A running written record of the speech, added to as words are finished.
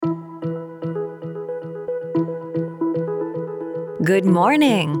Good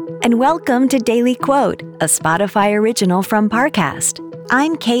morning, and welcome to Daily Quote, a Spotify original from Parcast.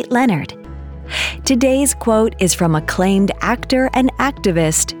 I'm Kate Leonard. Today's quote is from acclaimed actor and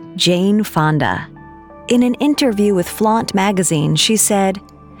activist Jane Fonda. In an interview with Flaunt magazine, she said,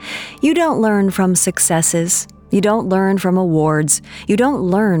 "You don't learn from successes. You don't learn from awards. You don't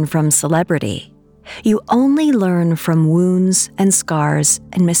learn from celebrity. You only learn from wounds and scars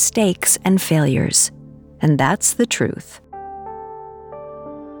and mistakes and failures. And that's the truth."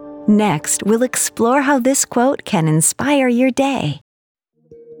 Next, we'll explore how this quote can inspire your day.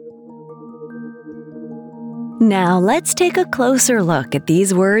 Now, let's take a closer look at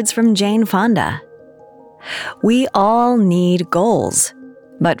these words from Jane Fonda. We all need goals,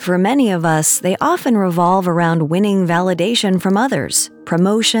 but for many of us, they often revolve around winning validation from others,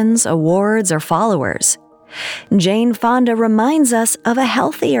 promotions, awards, or followers. Jane Fonda reminds us of a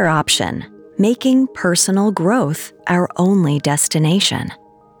healthier option, making personal growth our only destination.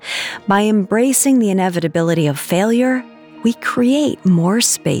 By embracing the inevitability of failure, we create more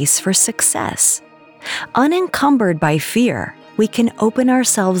space for success. Unencumbered by fear, we can open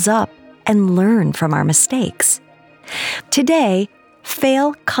ourselves up and learn from our mistakes. Today,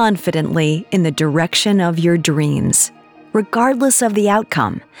 fail confidently in the direction of your dreams. Regardless of the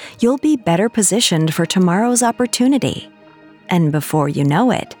outcome, you'll be better positioned for tomorrow's opportunity. And before you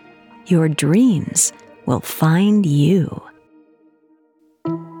know it, your dreams will find you.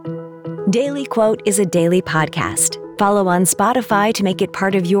 Daily Quote is a daily podcast. Follow on Spotify to make it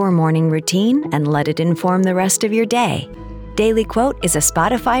part of your morning routine and let it inform the rest of your day. Daily Quote is a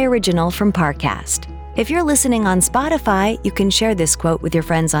Spotify original from Parcast. If you're listening on Spotify, you can share this quote with your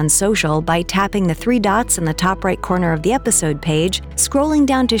friends on social by tapping the 3 dots in the top right corner of the episode page, scrolling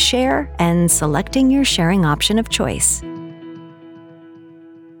down to share, and selecting your sharing option of choice.